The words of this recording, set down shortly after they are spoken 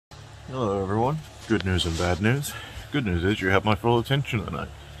Hello everyone. Good news and bad news. Good news is you have my full attention tonight.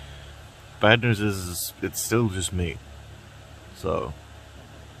 Bad news is it's still just me. So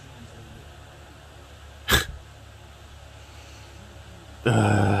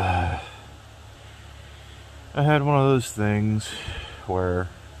I had one of those things where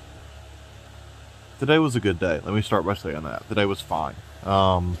today was a good day. Let me start by saying that. Today was fine.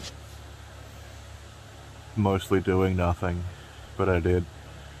 Mostly doing nothing, but I did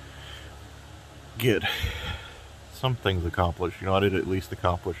get some things accomplished. I did at least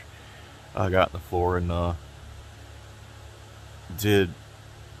accomplish. I got on the floor and did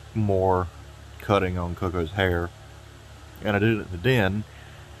more cutting on Coco's hair, and I did it in the den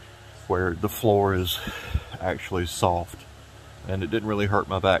where the floor is actually soft, and it didn't really hurt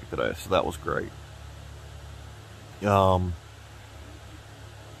my back today, so that was great.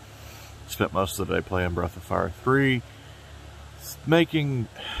 Spent most of the day playing Breath of Fire 3, making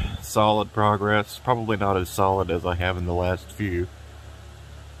solid progress, probably not as solid as I have in the last few,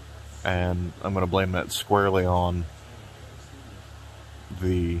 and I'm going to blame that squarely on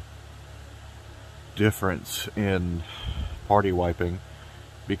the difference in party wiping,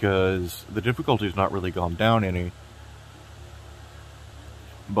 because the difficulty's not really gone down any,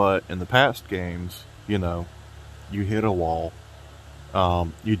 but in the past games, you hit a wall,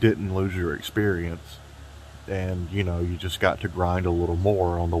 you didn't lose your experience, and you just got to grind a little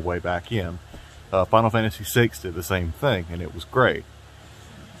more on the way back in. Final Fantasy VI did the same thing, and it was great.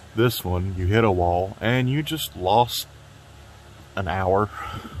 This one, you hit a wall, and you just lost an hour,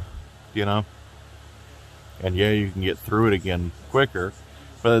 and yeah, you can get through it again quicker,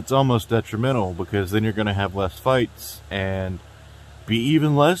 but it's almost detrimental, because then you're going to have less fights, and be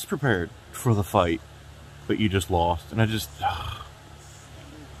even less prepared for the fight that you just lost. And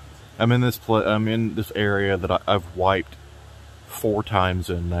I'm in this area that I've wiped 4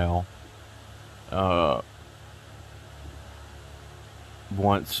 times in now.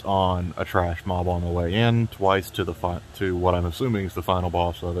 Once on a trash mob on the way in, twice to what I'm assuming is the final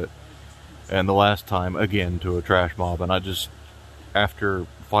boss of it, and the last time again to a trash mob. And after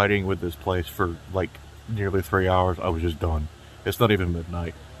fighting with this place for like nearly 3 hours, I was just done. It's not even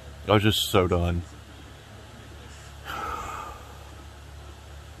midnight. I was just so done.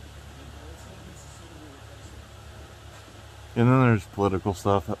 And then there's political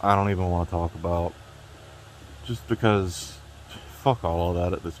stuff that I don't even want to talk about, just because fuck all of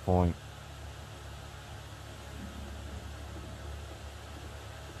that at this point.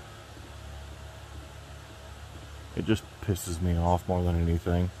 It just pisses me off more than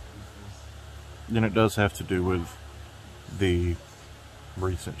anything. And it does have to do with the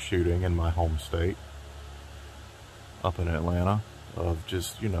recent shooting in my home state up in Atlanta, of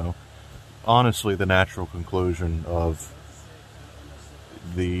just, honestly the natural conclusion of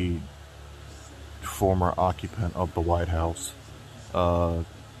the former occupant of the White House calling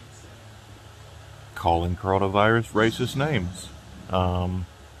coronavirus racist names.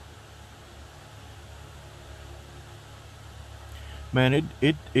 Man,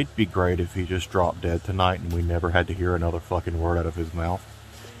 it'd be great if he just dropped dead tonight and we never had to hear another fucking word out of his mouth.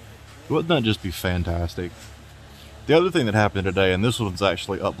 Wouldn't that just be fantastic? The other thing that happened today, and this one's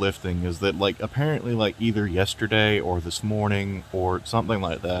actually uplifting, is that, apparently, either yesterday or this morning or something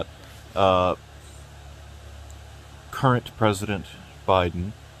like that, current President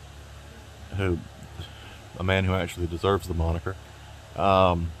Biden, a man who actually deserves the moniker,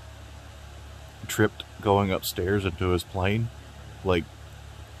 tripped going upstairs into his plane,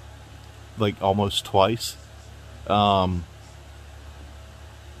 almost twice.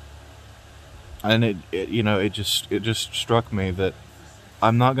 And it just struck me that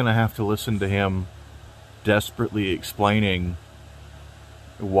I'm not going to have to listen to him desperately explaining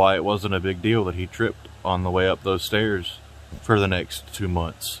why it wasn't a big deal that he tripped on the way up those stairs for the next 2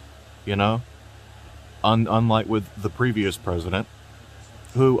 months, Unlike with the previous president,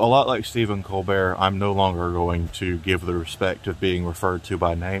 who, a lot like Stephen Colbert, I'm no longer going to give the respect of being referred to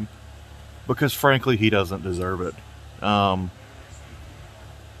by name, because frankly he doesn't deserve it.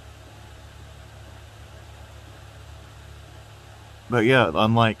 But yeah,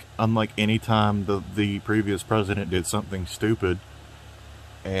 unlike any time the previous president did something stupid,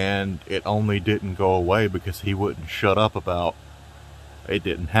 and it only didn't go away because he wouldn't shut up about it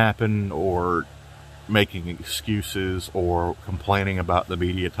didn't happen, or making excuses, or complaining about the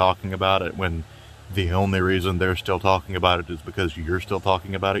media talking about it, when the only reason they're still talking about it is because you're still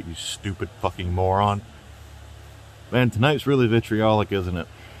talking about it, you stupid fucking moron. Man, tonight's really vitriolic, isn't it?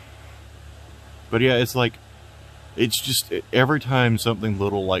 But yeah, it's just every time something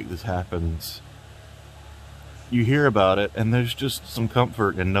little like this happens, you hear about it, and there's just some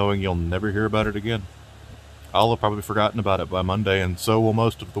comfort in knowing you'll never hear about it again. I'll have probably forgotten about it by Monday, and so will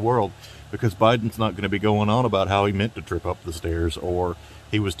most of the world, because Biden's not going to be going on about how he meant to trip up the stairs, or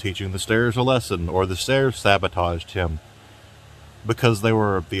he was teaching the stairs a lesson, or the stairs sabotaged him, because they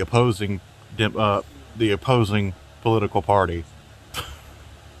were the opposing political party.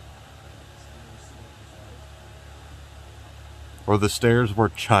 Or the stairs were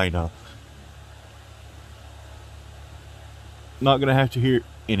China. Not going to have to hear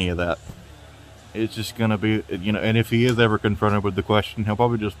any of that. It's just going to be, and if he is ever confronted with the question, he'll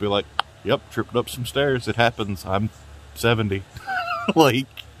probably just be like, yep, tripped up some stairs. It happens. I'm 70. Like,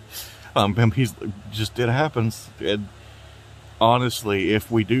 it happens. And honestly,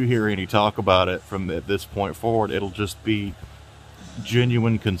 if we do hear any talk about it from this point forward, it'll just be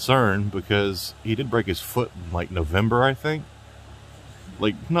genuine concern, because he did break his foot in like November, I think.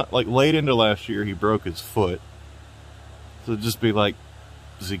 Not like late into last year, he broke his foot. So just be like,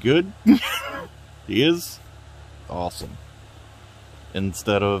 is he good? He is? Awesome.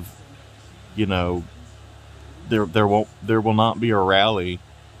 Instead of, there will not be a rally.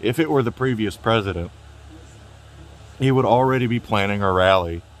 If it were the previous president, he would already be planning a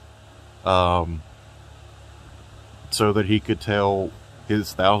rally, so that he could tell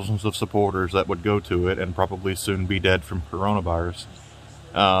his thousands of supporters that would go to it and probably soon be dead from coronavirus,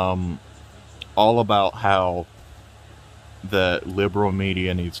 all about how the liberal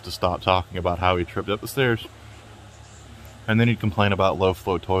media needs to stop talking about how he tripped up the stairs. And then he'd complain about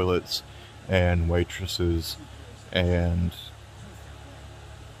low-flow toilets and waitresses and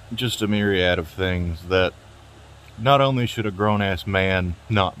just a myriad of things that not only should a grown-ass man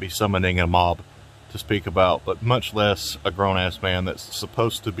not be summoning a mob to speak about, but much less a grown-ass man that's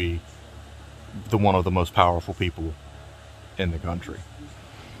supposed to be one of the most powerful people in the country.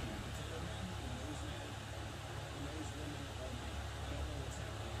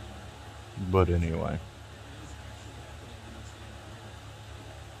 But anyway,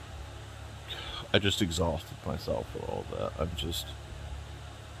 I just exhausted myself with all that.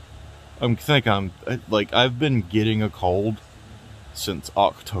 I've been getting a cold since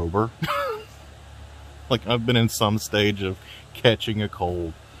October. Like, I've been in some stage of catching a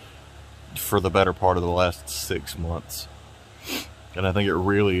cold for the better part of the last 6 months. And I think it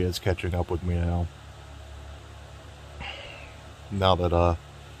really is catching up with me now. Now that,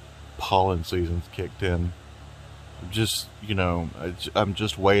 pollen season's kicked in. I'm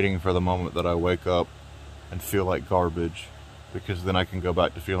just waiting for the moment that I wake up and feel like garbage, because then I can go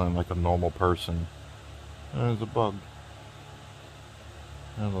back to feeling like a normal person. There's a bug.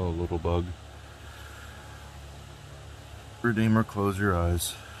 Hello, little bug. Redeemer, close your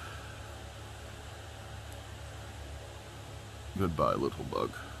eyes. Goodbye, little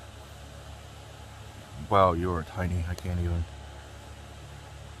bug. Wow, you are tiny. I can't even.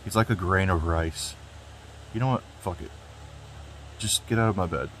 He's like a grain of rice. You know what? Fuck it. Just get out of my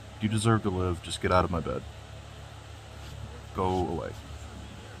bed. You deserve to live. Just get out of my bed. Go away.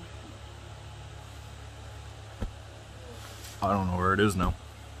 I don't know where it is now.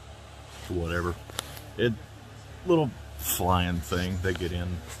 Whatever. Little flying thing. They get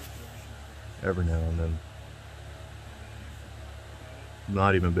in every now and then.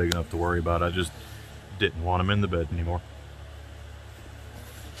 Not even big enough to worry about. I just didn't want him in the bed anymore.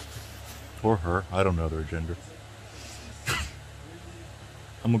 Or her. I don't know their gender.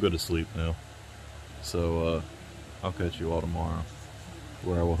 I'm gonna go to sleep now. So, I'll catch you all tomorrow,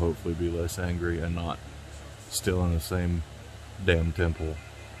 where I will hopefully be less angry and not still in the same damn temple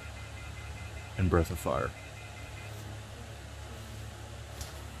in Breath of Fire.